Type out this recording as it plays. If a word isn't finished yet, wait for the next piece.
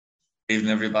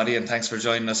Evening, everybody, and thanks for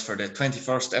joining us for the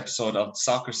 21st episode of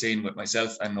Soccer Scene with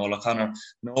myself and Noel O'Connor.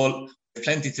 Noel,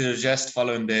 plenty to digest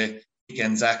following the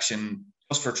weekend's action.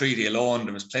 Just for Treaty alone,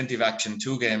 there was plenty of action,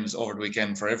 2 games over the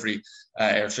weekend for every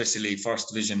Airtricity League First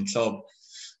Division club.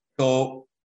 So,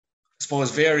 I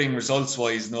suppose varying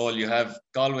results-wise, Noel, you have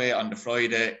Galway on the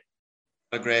Friday,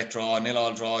 a great draw,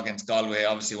 0-0 draw against Galway,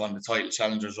 obviously one of the title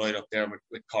challengers right up there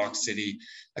with Cork City,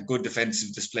 a good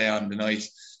defensive display on the night.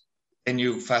 Then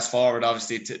you fast forward,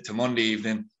 obviously, to Monday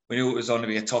evening. We knew it was going to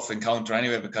be a tough encounter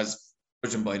anyway, because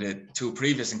judging by the 2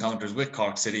 previous encounters with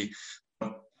Cork City,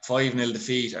 5-0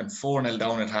 defeat and 4-0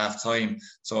 down at half time.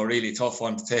 So a really tough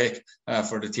one to take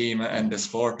for the team and the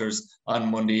supporters on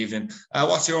Monday evening.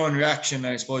 What's your own reaction,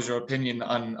 and I suppose your opinion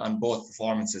on both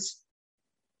performances?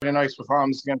 Very nice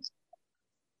performance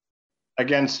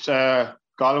against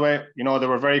Galway. You know, they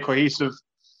were very cohesive.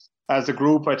 As a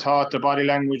group, I thought the body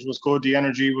language was good, the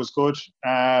energy was good.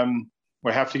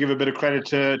 We have to give a bit of credit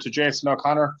to Jason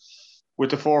O'Connor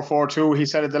with the 4-4-2. He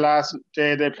said it the last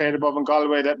day they played above in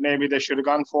Galway that maybe they should have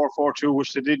gone 4-4-2,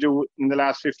 which they did do in the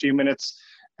last 15 minutes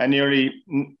and nearly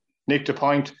nicked a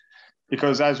point.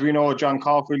 Because as we know, John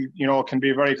Caulfield, you know, can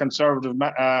be a very conservative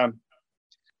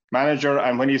manager.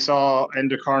 And when he saw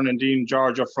Enda Kern and Dean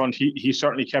George up front, he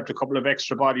certainly kept a couple of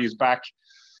extra bodies back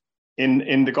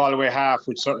in the Galway half,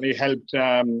 which certainly helped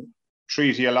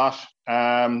Treaty a lot.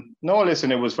 No,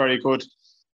 listen, it was very good.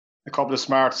 A couple of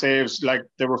smart saves, like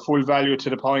they were full value to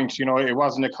the point. You know, it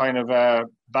wasn't a kind of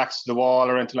backs to the wall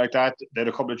or anything like that. They had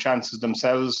a couple of chances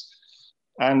themselves,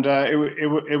 and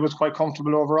it was quite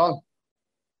comfortable overall.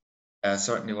 It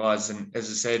certainly was. And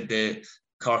as I said, the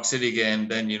Cork City game,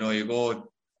 then, you know, you go,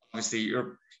 obviously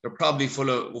you're probably full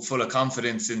of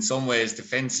confidence in some ways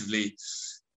defensively.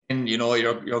 And, you know,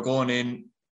 you're going in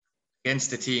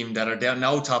against a team that are down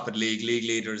now top of the league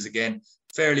leaders again,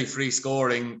 fairly free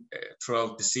scoring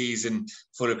throughout the season,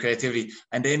 full of creativity.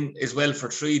 And then as well for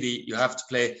Treaty, you have to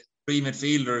play 3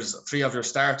 midfielders, 3 of your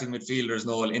starting midfielders,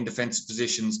 Noel, in defensive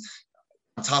positions,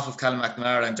 on top of Callum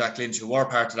McNamara and Jack Lynch, who were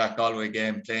part of that Galway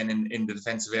game, playing in the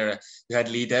defensive area. You had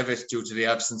Lee Devitt due to the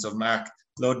absence of Mark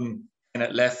Ludden and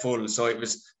at left full. So it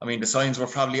was, I mean, the signs were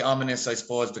probably ominous, I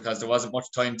suppose, because there wasn't much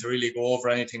time to really go over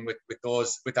anything with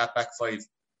that back 5.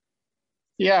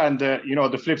 Yeah, and you know,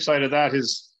 the flip side of that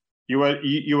is you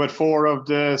had 4 of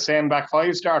the same back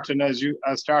 5 starting as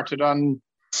started on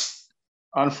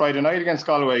Friday night against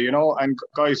Galway, you know, and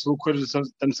guys who acquitted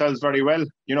themselves very well.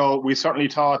 You know, we certainly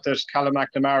thought that Callum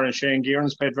McNamara and Shane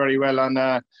Gearns played very well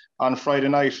on Friday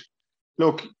night.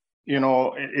 Look, you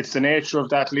know, it's the nature of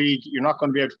that league. You're not going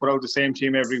to be able to put out the same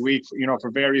team every week, you know, for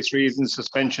various reasons,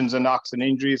 suspensions and knocks and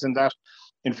injuries and that.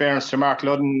 In fairness to Mark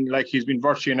Ludden, like, he's been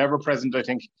virtually never present. I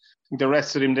think they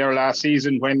rested him there last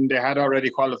season when they had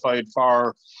already qualified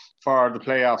for the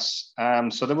playoffs.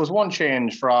 So there was one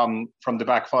change from the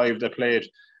back 5 that played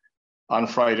on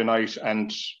Friday night.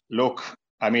 And look,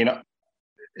 I mean,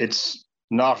 it's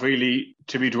not really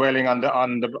to be dwelling on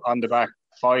the back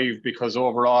 5, because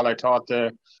overall I thought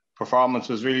the performance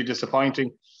was really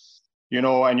disappointing, you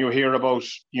know. And you hear about,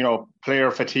 you know, player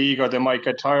fatigue, or they might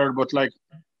get tired, but like,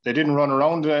 they didn't run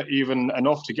around even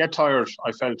enough to get tired,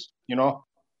 I felt, you know.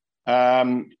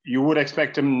 You would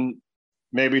expect them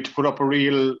maybe to put up a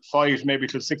real fight, maybe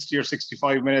till 60 or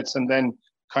 65 minutes, and then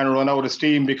kind of run out of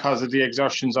steam because of the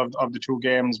exertions of the 2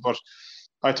 games. But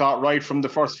I thought right from the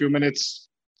first few minutes,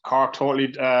 Cork totally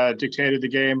dictated the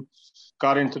game,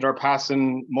 got into their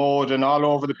passing mode, and all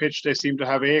over the pitch they seemed to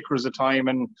have acres of time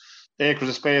and acres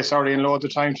of space already, and loads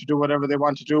of time to do whatever they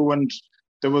want to do. And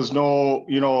there was no,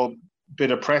 you know, bit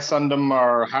of press on them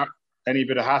or any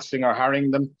bit of hassling or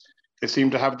harrying them. They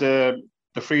seemed to have the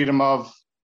freedom of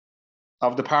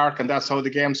the park, and that's how the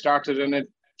game started, and it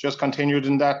just continued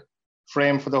in that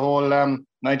frame for the whole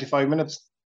 95 minutes.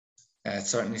 It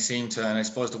certainly seemed to. And I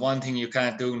suppose the one thing you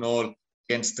can't do, Noel,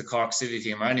 against the Cork City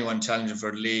team or anyone challenging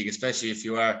for the league, especially if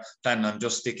you are planning on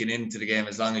just sticking into the game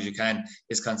as long as you can,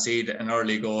 is concede an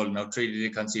early goal. Now, Treaty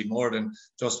did concede more than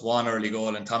just 1 early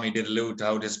goal, and Tommy did allude to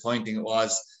how disappointing it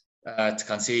was to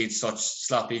concede such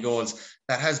sloppy goals.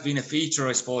 That has been a feature,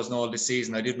 I suppose, in all this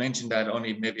season. I did mention that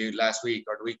only maybe last week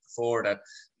or the week before, that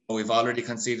we've already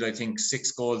conceded, I think,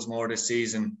 6 goals more this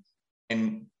season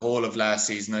in the whole of last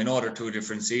season. I know they're 2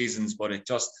 different seasons, but it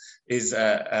just is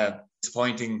a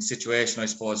disappointing situation, I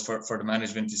suppose, for the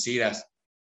management to see that.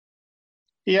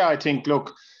 Yeah, I think,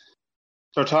 look,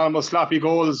 they're talking about sloppy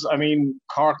goals. I mean,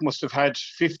 Cork must have had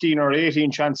 15 or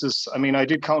 18 chances. I mean, I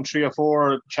did count 3 or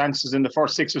 4 chances in the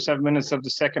first 6 or 7 minutes of the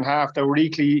second half that were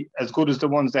equally as good as the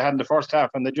ones they had in the first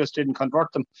half, and they just didn't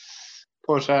convert them.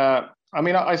 But, I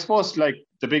mean, I suppose, like,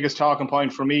 the biggest talking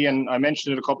point for me, and I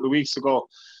mentioned it a couple of weeks ago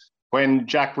when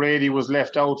Jack Brady was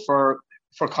left out for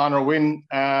Conor Wynne.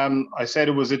 I said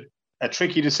it was a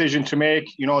tricky decision to make,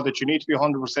 you know, that you need to be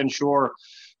 100% sure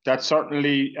that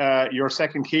certainly your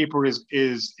second keeper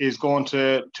is going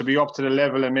to be up to the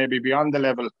level and maybe beyond the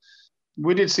level.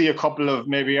 We did see a couple of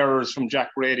maybe errors from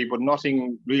Jack Brady, but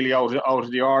nothing really out of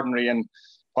the ordinary. And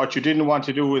what you didn't want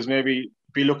to do is maybe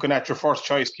be looking at your first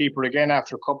choice keeper again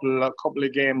after a couple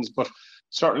of games. But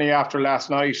certainly after last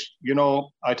night, you know,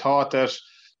 I thought that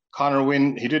Conor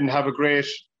Wynne, he didn't have a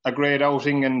great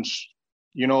outing, and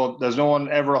you know, there's no one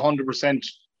ever 100%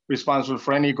 responsible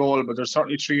for any goal, but there's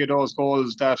certainly 3 of those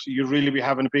goals that you'd really be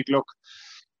having a big look.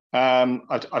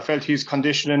 I felt his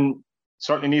conditioning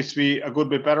certainly needs to be a good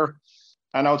bit better.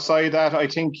 And outside that, I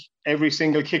think every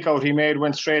single kick out he made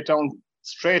went straight down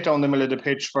the middle of the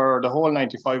pitch for the whole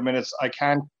 95 minutes. I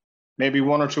can't, maybe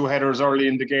 1 or 2 headers early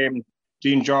in the game,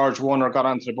 Dean George won or got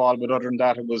onto the ball, but other than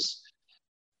that, it was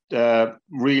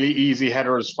really easy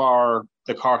headers for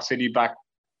the Cork City back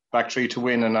 3 to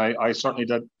win. And I certainly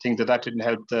think that didn't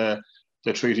help the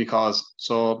treaty cause.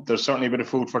 So there's certainly a bit of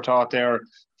food for thought there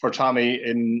for Tommy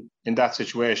in that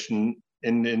situation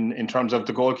in terms of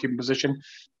the goalkeeping position.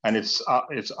 And it's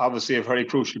obviously a very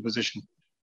crucial position.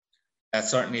 It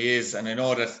certainly is. And I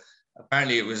know that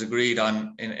apparently it was agreed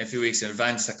on in a few weeks in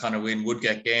advance that Conor Wynne would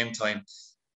get game time.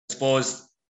 I suppose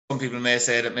some people may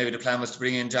say that maybe the plan was to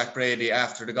bring in Jack Brady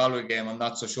after the Galway game. I'm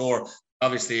not so sure.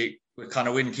 Obviously, with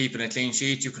Conor Wynne keeping a clean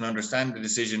sheet, you can understand the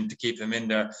decision to keep him in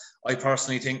there. I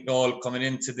personally think, Noel, coming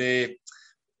into the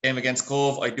game against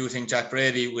Cove, I do think Jack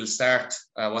Brady will start.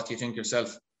 What do you think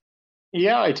yourself?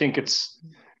 Yeah, I think it's,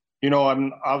 you know,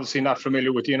 I'm obviously not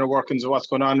familiar with the inner workings of what's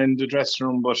going on in the dressing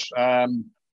room, but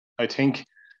I think,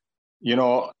 you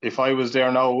know, if I was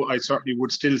there now, I certainly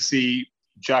would still see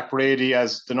Jack Brady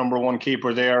as the number 1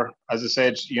 keeper there. As I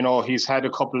said, you know, he's had a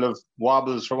couple of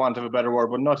wobbles, for want of a better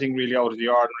word, but nothing really out of the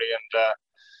ordinary. And,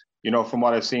 you know, from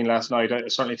what I've seen last night, I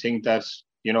certainly think that,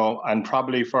 you know, and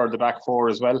probably for the back 4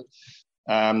 as well,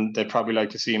 they'd probably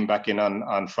like to see him back in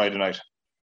on Friday night.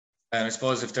 And I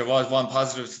suppose if there was one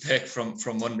positive to take from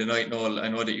Monday night, Noel, I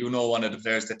know that you know one of the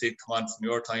players that did come on from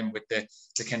your time with the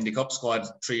Kennedy Cup squad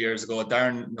 3 years ago,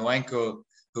 Darren Nwankwo,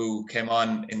 who came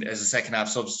on as a second half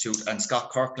substitute, and Scott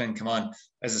Kirkland came on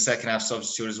as a second half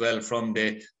substitute as well from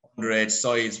the underage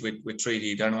sides with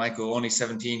Treaty. Darren Nwankwo, only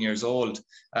 17 years old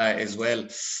as well.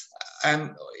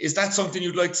 Is that something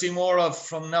you'd like to see more of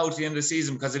from now to the end of the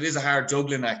season? Because it is a hard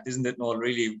juggling act, isn't it, Noel,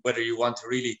 really, whether you want to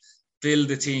really build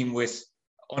the team with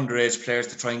underage players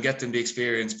to try and get them the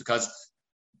experience, because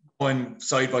going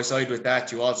side by side with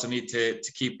that, you also need to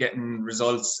keep getting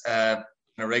results on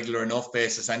a regular enough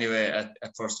basis anyway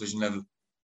at first division level.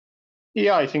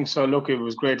 Yeah, I think so. Look, it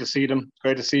was great to see them.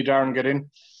 Great to see Darren get in.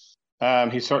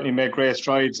 He certainly made great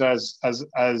strides as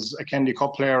a Kennedy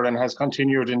Cup player and has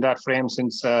continued in that frame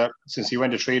since he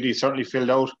went to Treaty. He certainly filled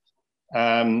out.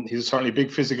 He's certainly a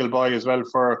big physical boy as well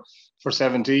for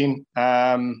 17.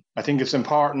 I think it's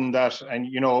important that, and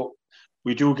you know,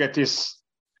 we do get this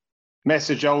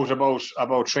message out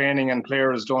about training and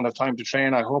players don't have time to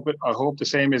train. I hope the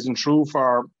same isn't true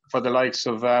for the likes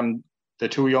of the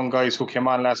 2 young guys who came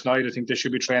on last night. I think they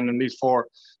should be training at least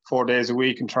four days a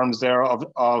week in terms there of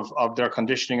their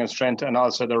conditioning and strength, and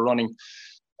also their running.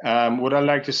 Would I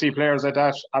like to see players like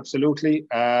that? Absolutely.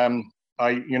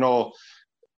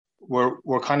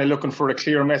 We're kind of looking for a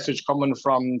clear message coming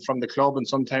from the club, and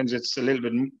sometimes it's a little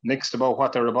bit mixed about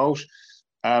what they're about.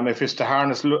 If it's to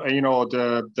harness, you know,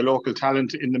 the local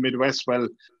talent in the Midwest, well,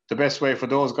 the best way for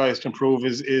those guys to improve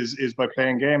is by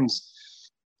playing games.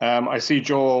 I see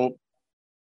Joe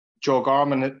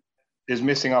Gorman is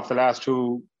missing off the last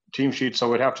 2 team sheets,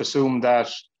 so we'd have to assume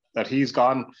that he's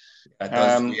gone.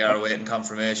 We are awaiting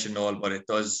confirmation, Noel, but it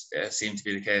does seem to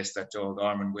be the case that Joe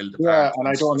Gorman will depart. Yeah, and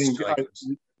I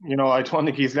don't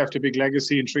think he's left a big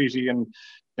legacy in Treaty, and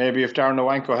maybe if Darren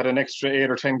Nwankwo had an extra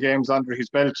 8 or 10 games under his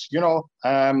belt, you know,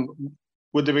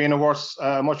 would they be in a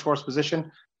much worse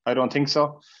position? I don't think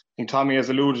so. I think Tommy has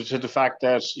alluded to the fact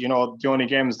that, you know, the only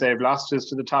games they've lost is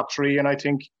to the top 3, and I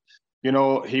think, you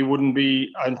know, he wouldn't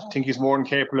be. I think he's more than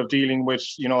capable of dealing with,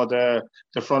 you know,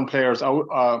 the front players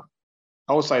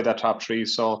outside that top 3.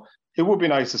 So it would be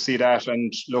nice to see that.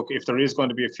 And look, if there is going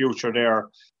to be a future there,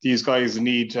 these guys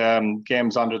need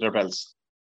games under their belts.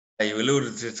 You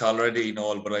alluded to it already,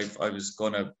 Noel, but I was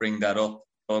going to bring that up.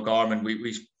 Gorman,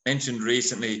 we mentioned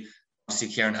recently, obviously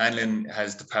Kieran Hanlon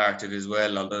has departed as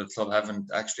well, although the club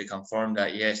haven't actually confirmed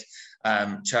that yet.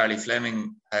 Charlie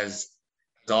Fleming has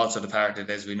also the part that,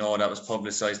 as we know, that was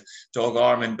publicised. Joe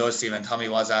Gorman does seem, and Tommy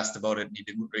was asked about it, and he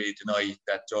didn't really deny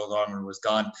that Joe Gorman was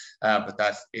gone, but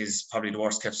that is probably the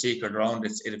worst kept secret around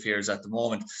it, it appears at the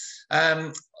moment.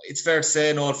 It's fair to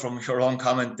say, Noel, from your own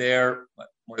comment there,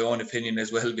 my own opinion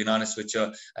as well, being honest with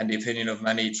you, and the opinion of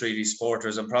many Treaty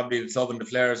supporters and probably the club and the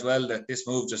player as well, that this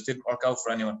move just didn't work out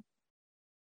for anyone.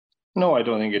 No, I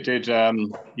don't think it did.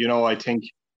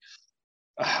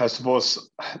 I suppose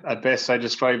at best I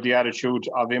described the attitude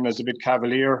of him as a bit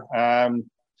cavalier.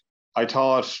 I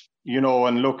thought,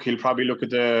 and look, he'll probably look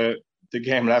at the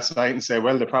game last night and say,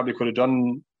 well, they probably could have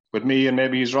done with me, and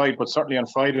maybe he's right. But certainly on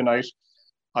Friday night,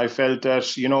 I felt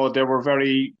that, they were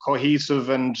very cohesive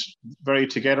and very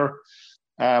together.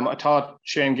 I thought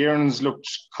Shane Gearns looked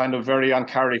kind of very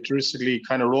uncharacteristically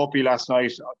kind of ropey last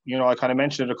night. I kind of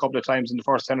mentioned it a couple of times in the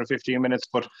first 10 or 15 minutes,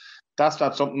 but that's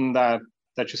not something that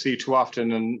you see too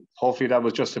often, and hopefully that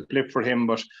was just a blip for him.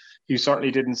 But he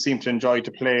certainly didn't seem to enjoy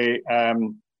to play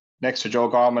next to Joe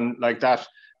Gorman like that.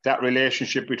 That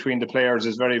relationship between the players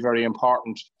is very, very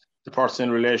important. The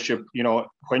personal relationship,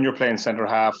 when you're playing centre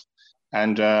half,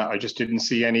 and I just didn't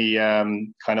see any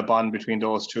kind of bond between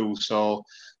those two. So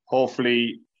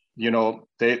hopefully,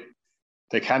 they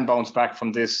can bounce back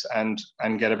from this and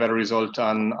get a better result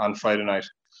on Friday night.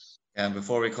 And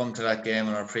before we come to that game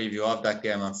and our preview of that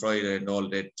game on Friday, Noel,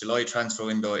 the July transfer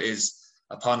window is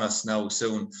upon us now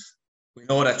soon. We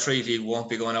know that Treaty won't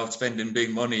be going out spending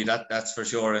big money, that's for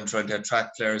sure, and trying to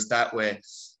attract players that way.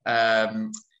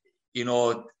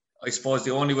 I suppose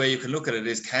the only way you can look at it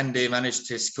is, can they manage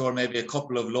to secure maybe a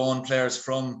couple of loan players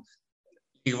from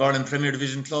League of Ireland Premier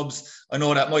Division clubs? I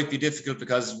know that might be difficult,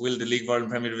 because will the League of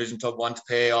Ireland Premier Division club want to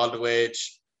pay all the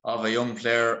wage of a young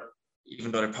player,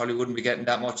 even though they probably wouldn't be getting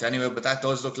that much anyway? But that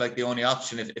does look like the only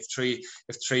option if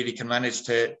Treaty can manage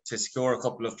to secure a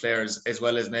couple of players, as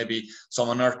well as maybe some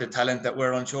unearthed talent that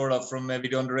we're unsure of from maybe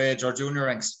the underage or junior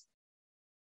ranks.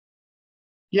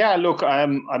 Yeah, look, I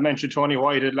mentioned Tony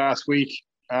Whitehead last week.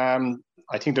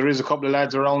 I think there is a couple of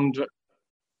lads around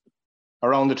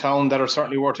the town that are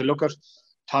certainly worth a look at.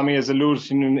 Tommy has alluded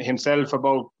to himself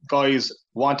about guys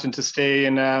wanting to stay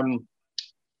in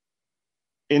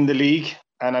the league,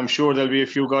 and I'm sure there'll be a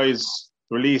few guys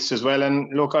released as well.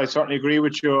 And look, I certainly agree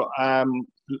with you.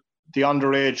 The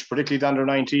underage, particularly the under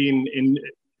 19 in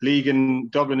league in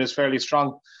Dublin, is fairly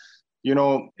strong.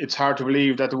 It's hard to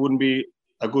believe that there wouldn't be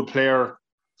a good player,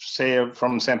 say,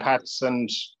 from St. Pat's and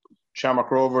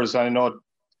Shamrock Rovers. I know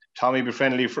Tommy be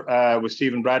friendly with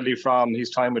Stephen Bradley from his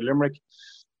time with Limerick.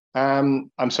 I'm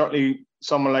certainly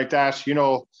someone like that,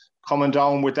 coming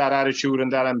down with that attitude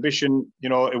and that ambition.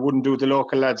 It wouldn't do the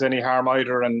local lads any harm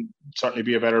either, and certainly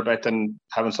be a better bet than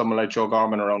having someone like Joe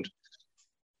Gorman around.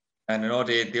 And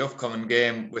the upcoming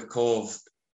game with Cove,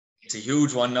 it's a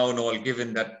huge one now, Noel,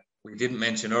 given that we didn't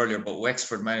mention earlier, but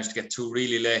Wexford managed to get two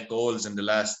really late goals in the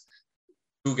last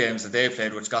two games that they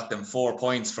played, which got them 4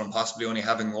 points from possibly only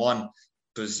having one.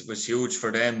 It was huge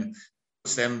for them.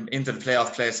 Puts them into the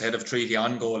playoff place ahead of Treaty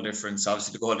on goal difference.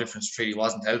 Obviously, the goal difference Treaty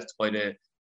wasn't helped by the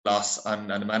loss and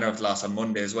the manner of the loss on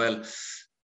Monday as well.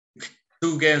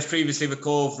 Two games previously with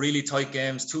Cove, really tight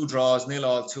games, 2 draws,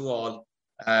 0-2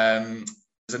 2-2.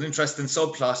 There's an interesting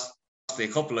subplot, a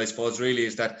couple I suppose really,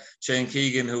 is that Shane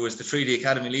Keegan, who was the Treaty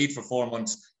Academy lead for 4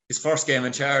 months, his first game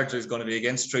in charge is going to be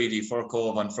against Treaty for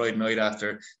Cove on Friday night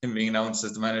after him being announced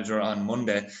as the manager on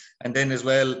Monday. And then as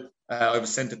well, I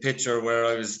was sent a picture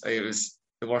where it was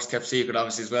the worst kept secret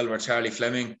obviously as well, where Charlie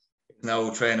Fleming is now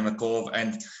training with Cove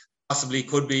and possibly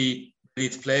could be ready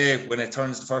to play when it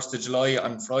turns the 1st of July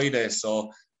on Friday. So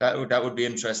that would be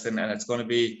interesting, and it's going to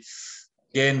be,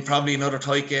 again, probably another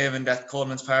tight game in that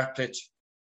Coleman's Park pitch.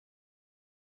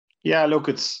 Yeah, look,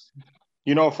 it's,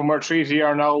 from where Treaty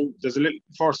are now, there's a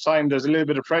little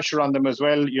bit of pressure on them as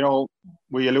well.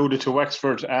 We alluded to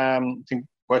Wexford. I think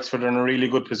Wexford are in a really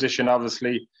good position,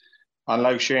 obviously.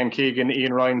 Unlike Shane Keegan,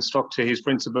 Ian Ryan stuck to his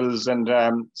principles and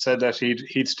said that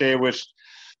he'd stay with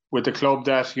the club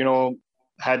that,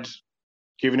 had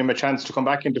given him a chance to come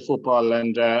back into football.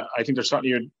 And I think they're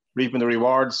certainly reaping the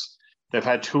rewards. They've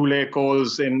had 2 late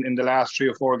goals in the last 3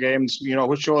 or 4 games,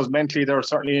 which shows mentally they're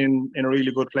certainly in a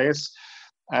really good place.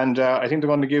 And I think they're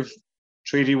going to give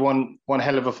Treaty one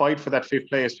hell of a fight for that 5th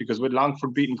place, because with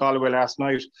Longford beating Galway last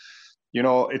night,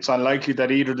 it's unlikely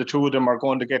that either the two of them are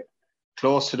going to get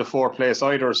close to the 4th place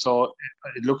either. So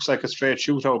it looks like a straight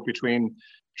shootout between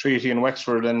Treaty and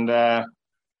Wexford. And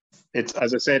it's,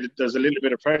 as I said, there's a little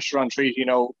bit of pressure on Treaty,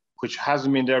 which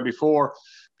hasn't been there before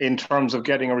in terms of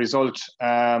getting a result.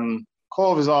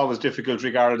 Cove is always difficult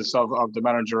regardless of the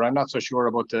manager. I'm not so sure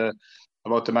about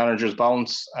the manager's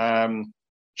bounce.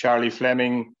 Charlie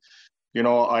Fleming,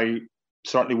 I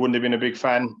certainly wouldn't have been a big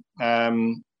fan.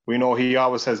 We know he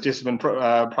always has discipline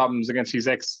problems against his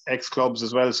ex clubs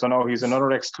as well. So now he's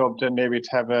another ex club, then maybe to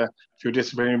have a few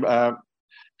discipline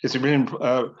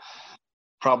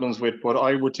problems with. But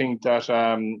I would think that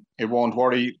it won't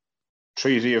worry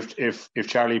Treaty if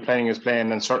Charlie Playing is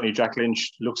playing, and certainly Jack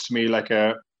Lynch looks to me like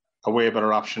a way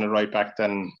better option at right back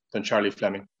than Charlie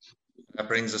Fleming. That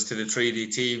brings us to the Treaty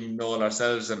team, Noel,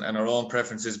 ourselves and our own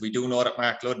preferences. We do know that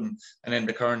Mark Ludden and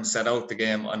Enda Kern set out the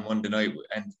game on Monday night,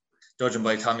 and judging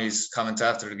by Tommy's comments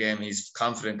after the game, he's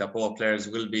confident that both players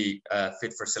will be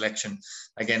fit for selection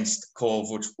against Cove,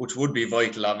 which would be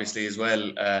vital, obviously, as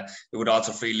well. It would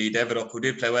also free Lee Devitt up, who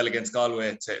did play well against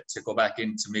Galway, to go back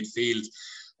into midfield.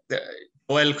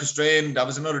 Joel Custrain, that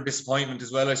was another disappointment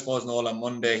as well, I suppose, Noel, on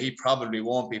Monday. He probably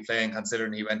won't be playing,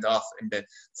 considering he went off in the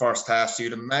first half. So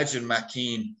you'd imagine Matt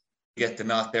Keane get the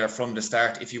nod there from the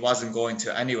start if he wasn't going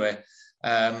to anyway.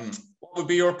 What would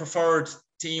be your preferred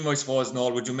team, I suppose,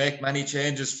 Noel? Would you make many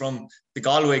changes from the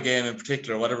Galway game in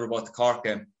particular, whatever about the Cork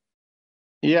game?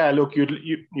 Yeah, look,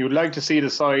 you'd like to see the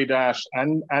side that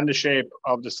and the shape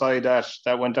of the side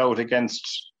that went out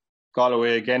against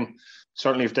Galway again.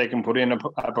 Certainly, if they can put in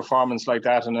a performance like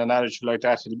that and an attitude like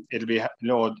that, it'll be,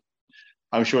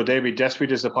 I'm sure they'd be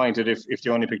desperately disappointed if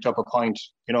they only picked up a point,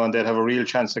 and they'd have a real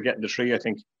chance of getting the 3, I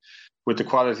think, with the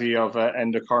quality of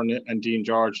Enda Kern and Dean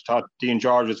George. Thought Dean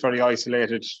George was very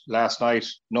isolated last night.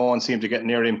 No one seemed to get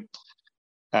near him.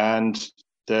 And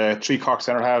the 3 Cork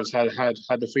centre halves had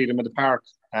the freedom of the park.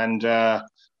 And I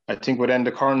think with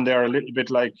Enda Kern, they're a little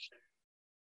bit like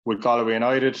with Galway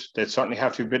United. They'd certainly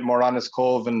have to be a bit more honest,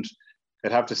 Cove, and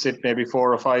they'd have to sit maybe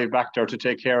 4 or 5 back there to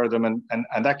take care of them, and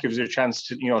that gives you a chance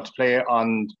to to play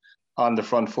on the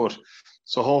front foot.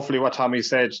 So hopefully, what Tommy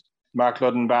said, Mark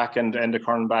Ludden back and Enda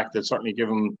Kern back, they'll certainly give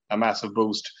him a massive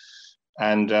boost.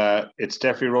 And it's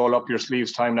definitely roll up your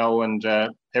sleeves time now, and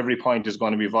every point is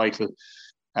going to be vital.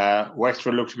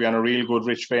 Wexford look to be on a real good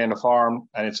rich vein of form,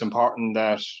 and it's important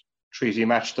that Treaty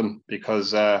match them,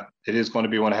 because it is going to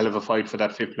be one hell of a fight for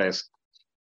that 5th place.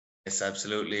 Yes,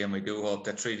 absolutely. And we do hope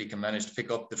that Treaty can manage to pick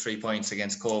up the 3 points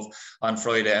against Cove on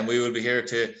Friday. And we will be here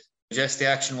to digest the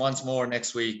action once more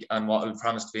next week on what will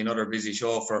promise to be another busy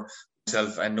show for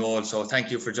myself and Noel. So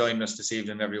thank you for joining us this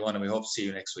evening, everyone, and we hope to see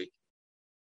you next week.